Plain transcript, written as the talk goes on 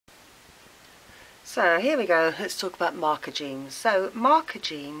So here we go, let's talk about marker genes. So marker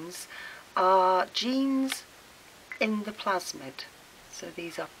genes are genes in the plasmid. So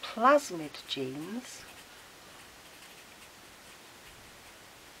these are plasmid genes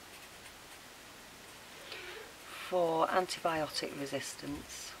for antibiotic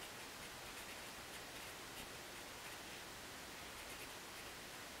resistance.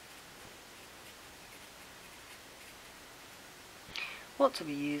 What do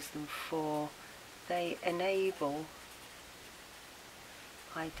we use them for? They enable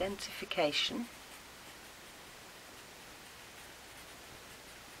identification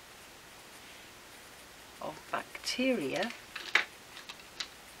of bacteria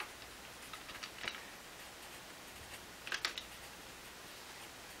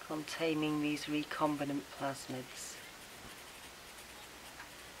containing these recombinant plasmids.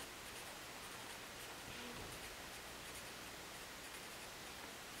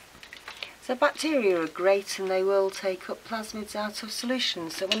 So bacteria are great, and they will take up plasmids out of solution.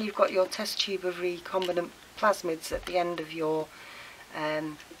 So when you've got your test tube of recombinant plasmids at the end of your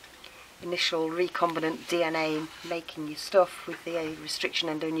initial recombinant DNA making your stuff with the restriction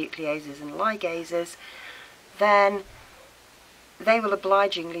endonucleases and ligases, then they will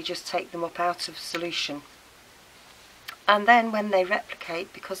obligingly just take them up out of solution. And then when they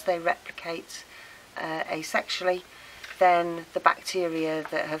replicate, because they replicate asexually, then the bacteria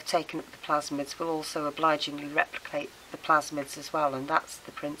that have taken up the plasmids will also obligingly replicate the plasmids as well, and that's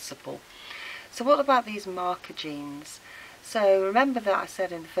the principle. So what about these marker genes? So remember that I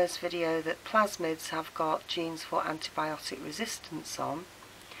said in the first video that plasmids have got genes for antibiotic resistance on.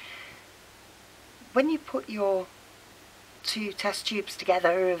 When you put your two test tubes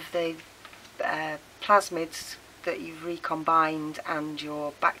together of the plasmids that you've recombined and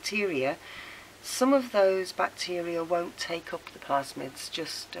your bacteria, some of those bacteria won't take up the plasmids,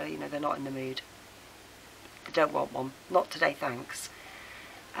 just, they're not in the mood. They don't want one. Not today, thanks.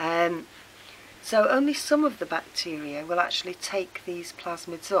 So only some of the bacteria will actually take these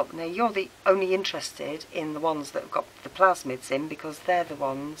plasmids up. Now you're only interested in the ones that have got the plasmids in, because they're the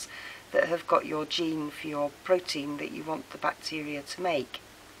ones that have got your gene for your protein that you want the bacteria to make.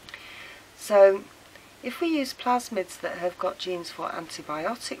 So if we use plasmids that have got genes for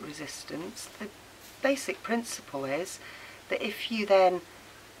antibiotic resistance, the basic principle is that if you then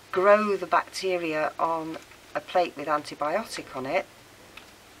grow the bacteria on a plate with antibiotic on it,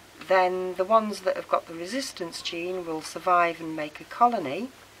 then the ones that have got the resistance gene will survive and make a colony.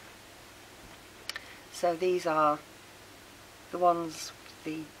 So these are the ones with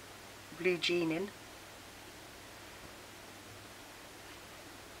the blue gene in.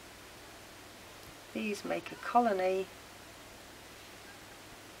 These make a colony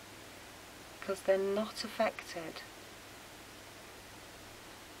because they're not affected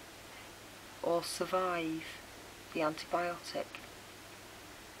or survive the antibiotic.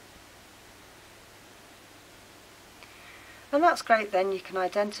 And that's great. Then you can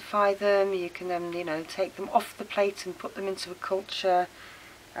identify them, you can then take them off the plate and put them into a culture,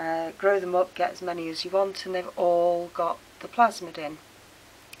 grow them up, get as many as you want, and they've all got the plasmid in.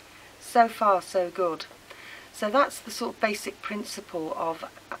 So far so good. So that's the sort of basic principle of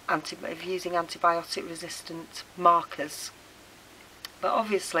using antibiotic resistant markers. But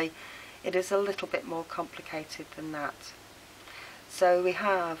obviously it is a little bit more complicated than that. So we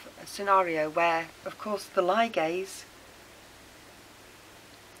have a scenario where, of course, the ligase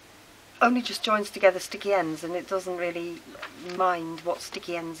only just joins together sticky ends, and it doesn't really mind what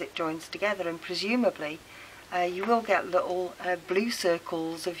sticky ends it joins together, and presumably you will get little blue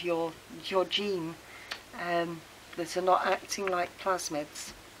circles of your gene that are not acting like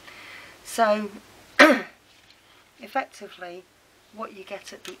plasmids. So effectively what you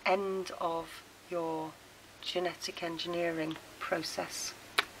get at the end of your genetic engineering process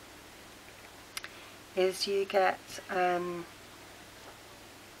is you get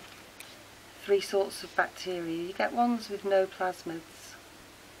three sorts of bacteria. You get ones with no plasmids.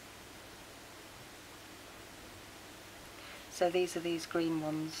 So these are these green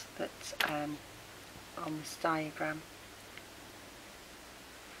ones that on this diagram.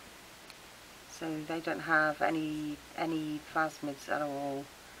 So they don't have any plasmids at all,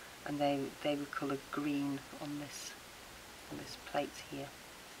 and they were coloured green on this plate here.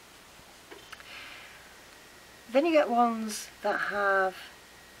 Then you get ones that have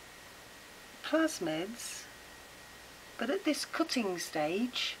plasmids, but at this cutting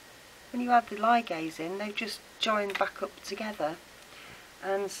stage, when you add the ligase in, they've just joined back up together,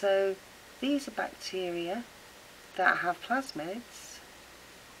 and so these are bacteria that have plasmids,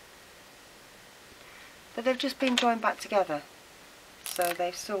 but they've just been joined back together. so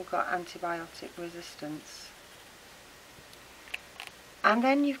they've still got antibiotic resistance. And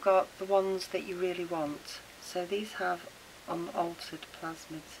then you've got the ones that you really want. So these have unaltered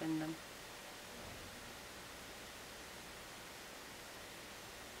plasmids in them.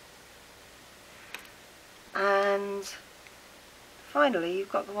 And finally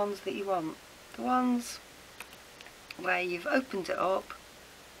you've got the ones that you want. The ones where you've opened it up,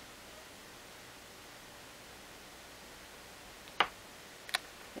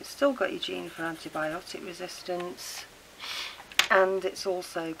 it's still got your gene for antibiotic resistance, and it's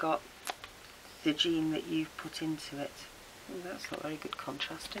also got the gene that you've put into it. Ooh, that's not very good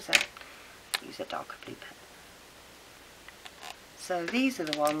contrast, is it? Use a darker blue pen. So these are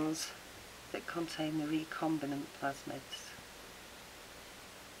the ones that contain the recombinant plasmids.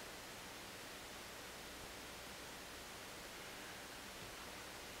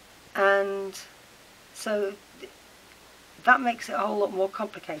 And so that makes it a whole lot more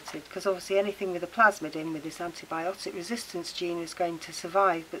complicated, because obviously anything with a plasmid in with this antibiotic resistance gene is going to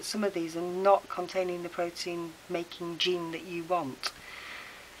survive, but some of these are not containing the protein making gene that you want.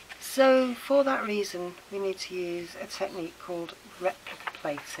 So for that reason we need to use a technique called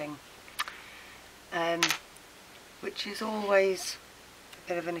replicating, which is always a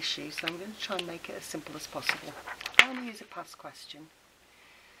bit of an issue, so I'm going to try and make it as simple as possible. I'm going to use a past question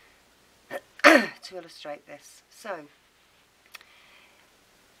to illustrate this. So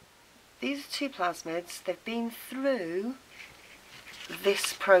these are two plasmids. They've been through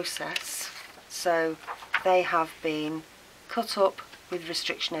this process, so they have been cut up with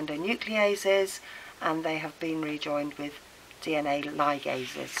restriction endonucleases, and they have been rejoined with DNA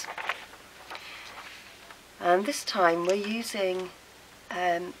ligases. And this time we're using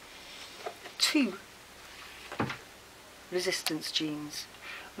two resistance genes.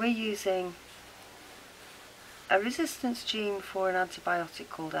 We're using a resistance gene for an antibiotic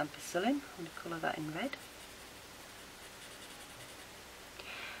called ampicillin. I'm going to colour that in red.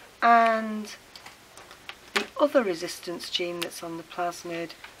 And the other resistance gene that's on the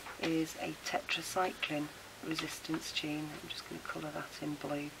plasmid is a tetracycline resistance gene. I'm just going to colour that in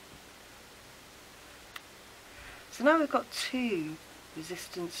blue. So now we've got two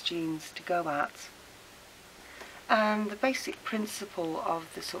resistance genes to go at. And the basic principle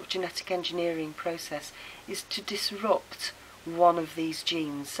of the sort of genetic engineering process is to disrupt one of these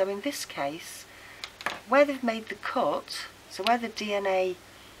genes. So in this case, where they've made the cut, so where the DNA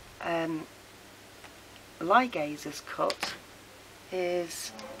ligase is cut,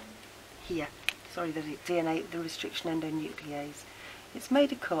 is here. Sorry, the DNA, the restriction endonuclease. It's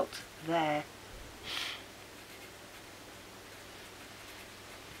made a cut there.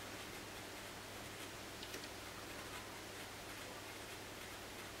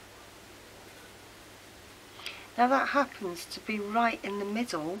 Now that happens to be right in the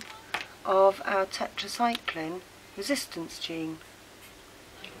middle of our tetracycline resistance gene,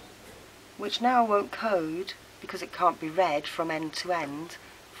 which now won't code, because it can't be read from end to end,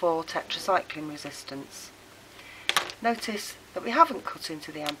 for tetracycline resistance. Notice that we haven't cut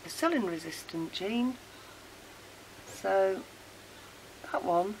into the ampicillin resistant gene, so that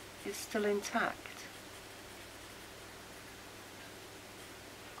one is still intact.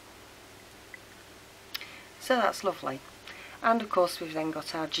 So that's lovely. And of course we've then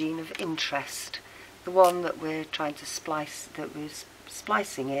got our gene of interest, the one that we're trying to splice, that we're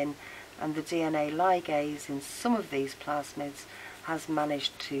splicing in, and the DNA ligase in some of these plasmids has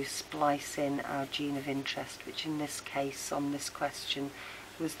managed to splice in our gene of interest, which in this case, on this question,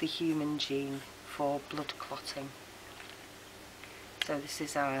 was the human gene for blood clotting. So this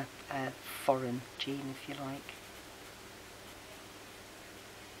is our foreign gene, if you like.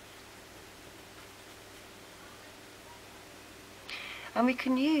 And we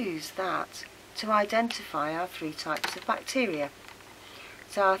can use that to identify our three types of bacteria.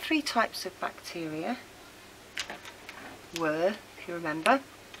 So our three types of bacteria were, if you remember,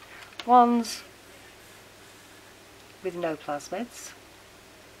 ones with no plasmids,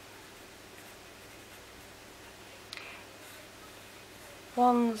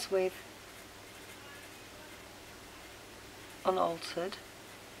 ones with unaltered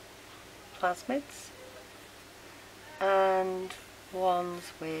plasmids, and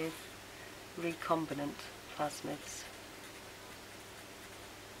ones with recombinant plasmids.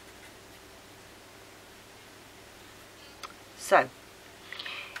 So,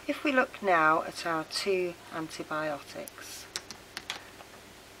 if we look now at our two antibiotics,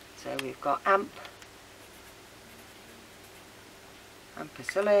 so we've got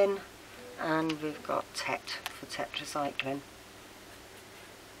ampicillin, and we've got tet for tetracycline.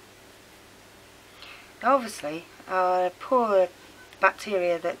 Now obviously our poor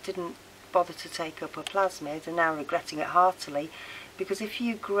bacteria that didn't bother to take up a plasmid are now regretting it heartily, because if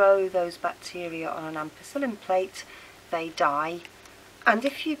you grow those bacteria on an ampicillin plate, they die, and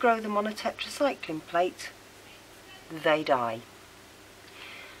if you grow them on a tetracycline plate, they die.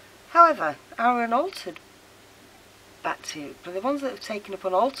 However, our unaltered bacteria, the ones that have taken up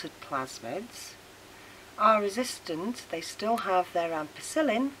unaltered plasmids, are resistant. They still have their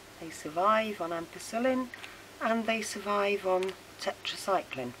ampicillin, they survive on ampicillin, and they survive on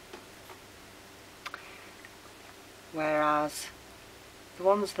tetracycline. Whereas the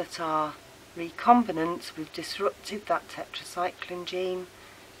ones that are recombinant, we've disrupted that tetracycline gene,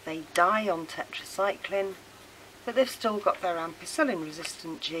 they die on tetracycline, but they've still got their ampicillin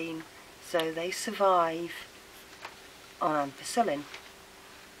resistant gene, so they survive on ampicillin.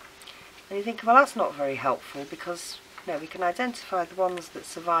 And you think, well, that's not very helpful, because we can identify the ones that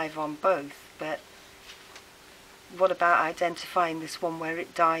survive on both, but what about identifying this one where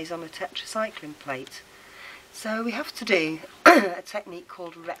it dies on a tetracycline plate? So we have to do a technique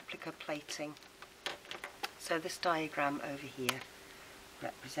called replica plating. So this diagram over here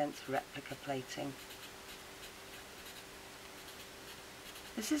represents replica plating.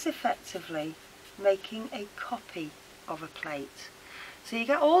 This is effectively making a copy of a plate. So you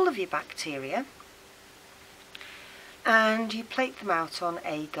get all of your bacteria and you plate them out on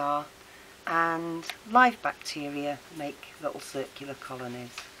agar, and live bacteria make little circular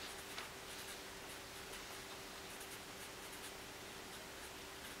colonies.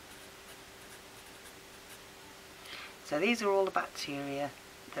 So these are all the bacteria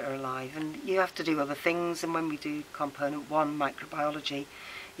that are alive, and you have to do other things, and when we do component 1 microbiology,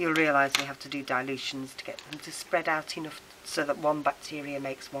 you'll realise we have to do dilutions to get them to spread out enough so that one bacteria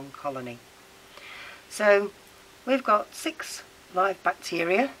makes one colony. So we've got 6 live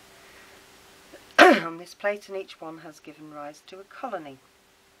bacteria on this plate, and each one has given rise to a colony.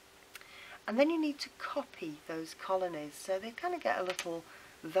 And then you need to copy those colonies, so they kind of get a little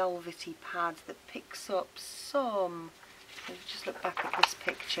velvety pad that picks up some, if you just look back at this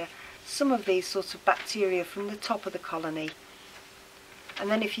picture, some of these sorts of bacteria from the top of the colony, and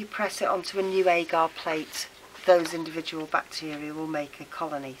then if you press it onto a new agar plate, those individual bacteria will make a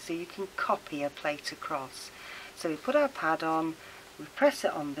colony. So you can copy a plate across. So we put our pad on, we press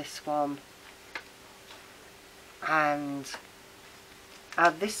it on this one, and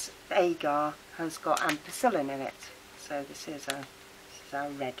this agar has got ampicillin in it. So this is our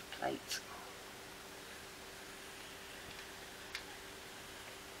red plate.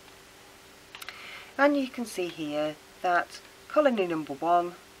 And you can see here that colony number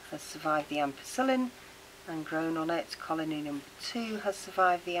 1 has survived the ampicillin and grown on it. Colony number 2 has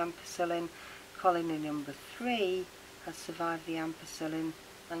survived the ampicillin. Colony number 3 has survived the ampicillin,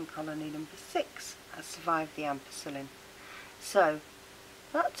 and colony number 6 has survived the ampicillin. So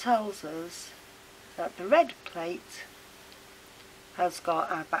that tells us that the red plate has got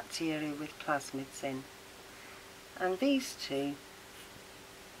our bacteria with plasmids in, and these two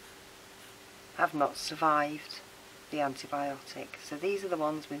have not survived the antibiotic. So these are the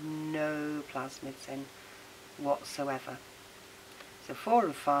ones with no plasmids in whatsoever. So 4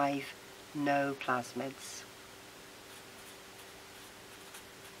 and 5, no plasmids.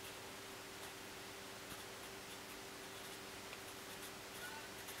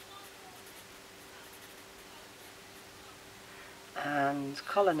 And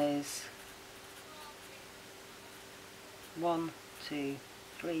colonies 1, 2,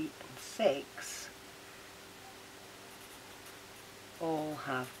 3 and 6 all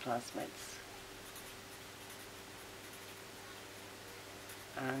have plasmids,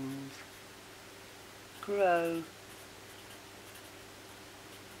 and grow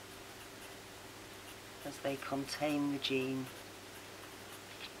as they contain the gene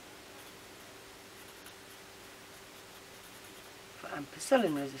for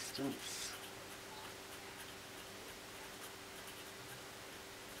ampicillin resistance.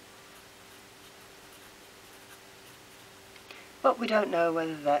 But we don't know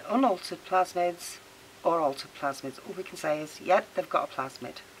whether they're unaltered plasmids or altered plasmids. All we can say is, yep, they've got a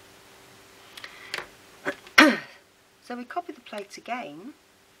plasmid. So we copy the plate again,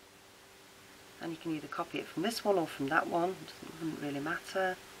 and you can either copy it from this one or from that one, it wouldn't really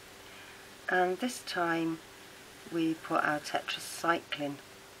matter. And this time we put our tetracycline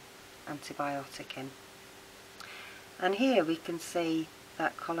antibiotic in. And here we can see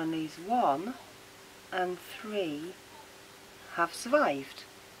that colonies 1 and 3 have survived,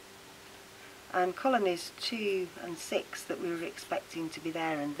 and colonies 2 and 6 that we were expecting to be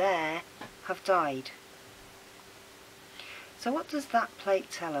there and there have died. So what does that plate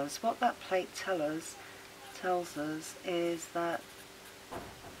tell us? What that plate tells us is that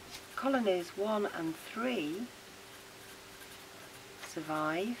colonies 1 and 3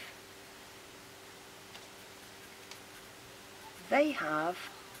 survive. They have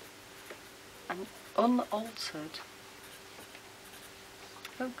an unaltered,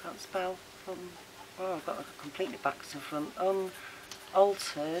 can't spell, oh, I've got a completely back to front,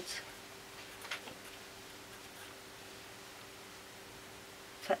 unaltered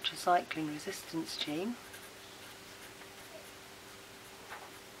tetracycline resistance gene.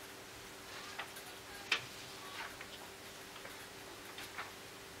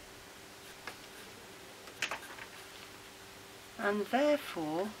 And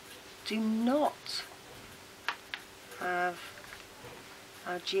therefore do not have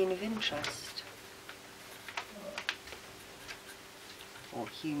our gene of interest, or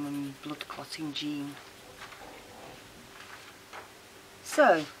human blood clotting gene.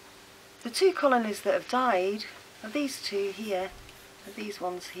 So the two colonies that have died are these two here, and these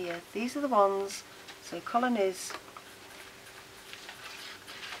ones here. These are the ones, so colonies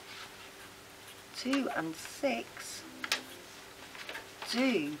 2 and 6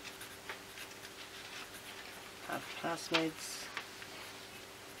 do have plasmids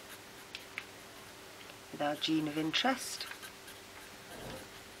with our gene of interest.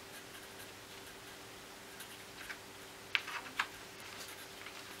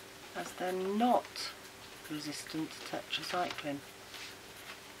 As they're not resistant to tetracycline.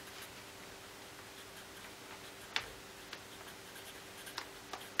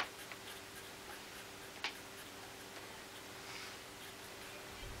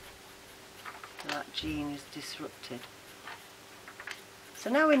 That gene is disrupted. So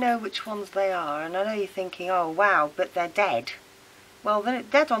now we know which ones they are, and I know you're thinking, oh wow, but they're dead. Well, they're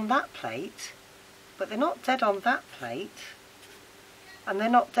dead on that plate, but they're not dead on that plate, and they're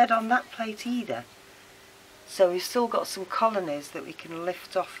not dead on that plate either. So we've still got some colonies that we can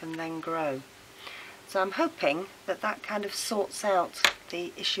lift off and then grow. So I'm hoping that that kind of sorts out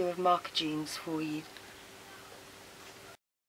the issue of marker genes for you.